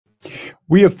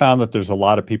We have found that there's a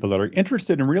lot of people that are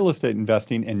interested in real estate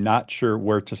investing and not sure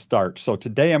where to start. So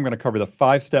today I'm going to cover the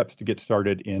 5 steps to get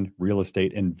started in real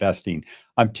estate investing.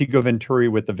 I'm Tigo Venturi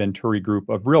with the Venturi Group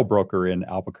of Real Broker in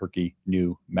Albuquerque,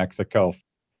 New Mexico.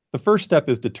 The first step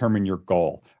is determine your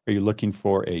goal. Are you looking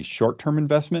for a short-term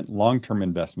investment, long-term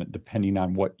investment, depending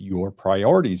on what your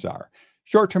priorities are?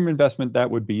 Short-term investment, that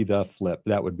would be the flip.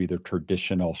 That would be the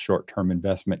traditional short-term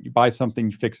investment. You buy something,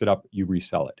 you fix it up, you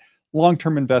resell it.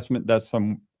 Long-term investment, that's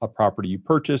a property you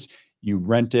purchase, you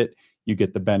rent it, you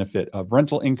get the benefit of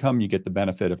rental income, you get the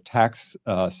benefit of tax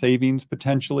savings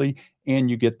potentially, and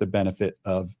you get the benefit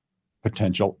of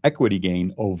potential equity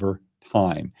gain over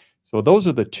time. So those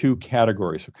are the 2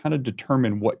 categories. So kind of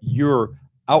determine what your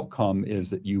outcome is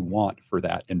that you want for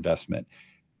that investment.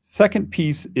 Second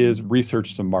piece is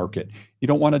research the market. You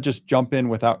don't want to just jump in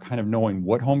without kind of knowing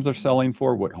what homes are selling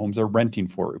for, what homes are renting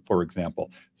for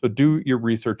example. So do your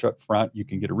research up front. You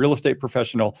can get a real estate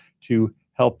professional to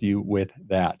help you with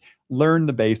that. Learn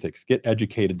the basics, get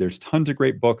educated. There's tons of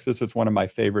great books. This is one of my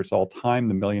favorites all time,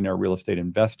 The Millionaire Real Estate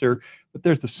Investor. But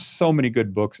there's so many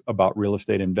good books about real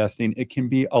estate investing. It can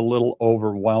be a little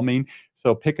overwhelming.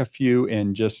 So pick a few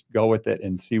and just go with it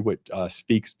and see what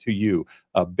speaks to you.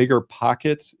 Bigger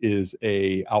Pockets is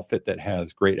a outfit that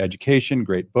has great education,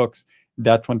 great books.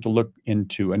 That's one to look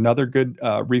into. Another good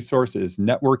resource is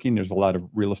networking. There's a lot of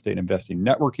real estate investing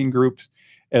networking groups,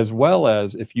 as well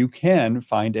as if you can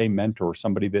find a mentor,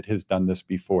 somebody that has done this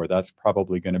before. That's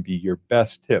probably going to be your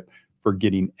best tip for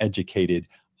getting educated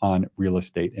on real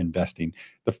estate investing.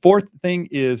 The fourth thing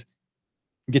is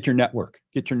get your network.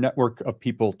 Get your network of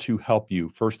people to help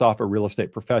you. First off, a real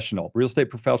estate professional. Real estate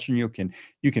professional, you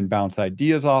can bounce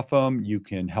ideas off them. You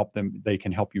can help them. They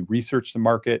can help you research the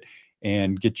market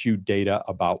and get you data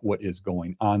about what is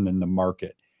going on in the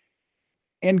market.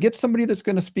 And get somebody that's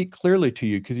going to speak clearly to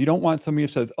you, because you don't want somebody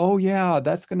who says, oh yeah,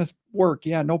 that's going to work.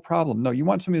 Yeah, no problem. No, you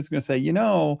want somebody that's going to say,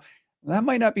 that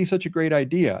might not be such a great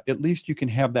idea. At least you can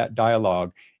have that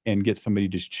dialogue and get somebody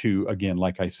just to, again,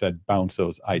 like I said, bounce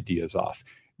those ideas off.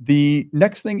 The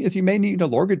next thing is you may need a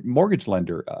mortgage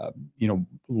lender.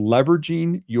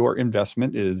 Leveraging your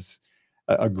investment is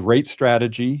a great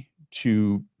strategy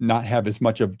to not have as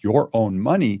much of your own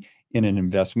money in an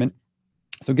investment.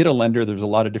 So get a lender. There's a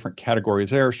lot of different categories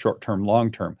there, short-term,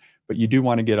 long-term, but you do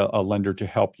want to get a lender to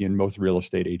help you, and most real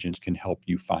estate agents can help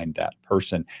you find that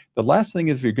person. The last thing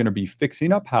is if you're going to be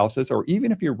fixing up houses, or even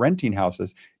if you're renting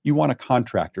houses, you want a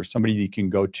contractor, somebody you can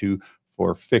go to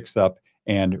for fix up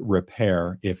and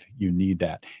repair if you need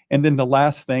that. And then the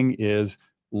last thing is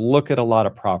look at a lot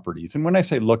of properties. And when I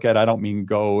say look at, I don't mean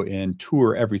go and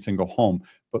tour every single home,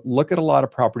 but look at a lot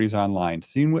of properties online,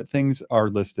 seeing what things are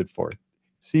listed for.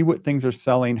 See what things are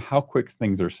selling, how quick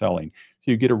things are selling. So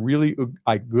you get a really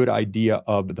good idea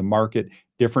of the market,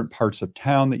 different parts of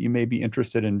town that you may be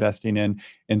interested in investing in.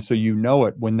 And so you know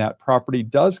it when that property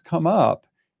does come up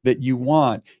that you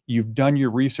want, you've done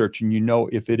your research and you know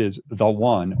if it is the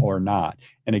one or not.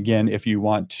 And again, if you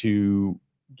want to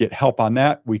get help on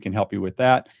that, we can help you with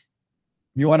that. If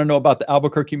you want to know about the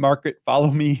Albuquerque market,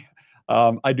 follow me.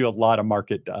 I do a lot of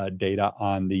market data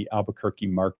on the Albuquerque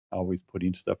market, always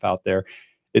putting stuff out there.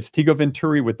 It's Tigo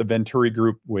Venturi with the Venturi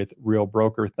Group with Real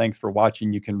Broker. Thanks for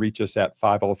watching. You can reach us at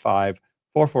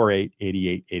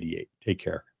 505-448-8888. Take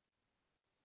care.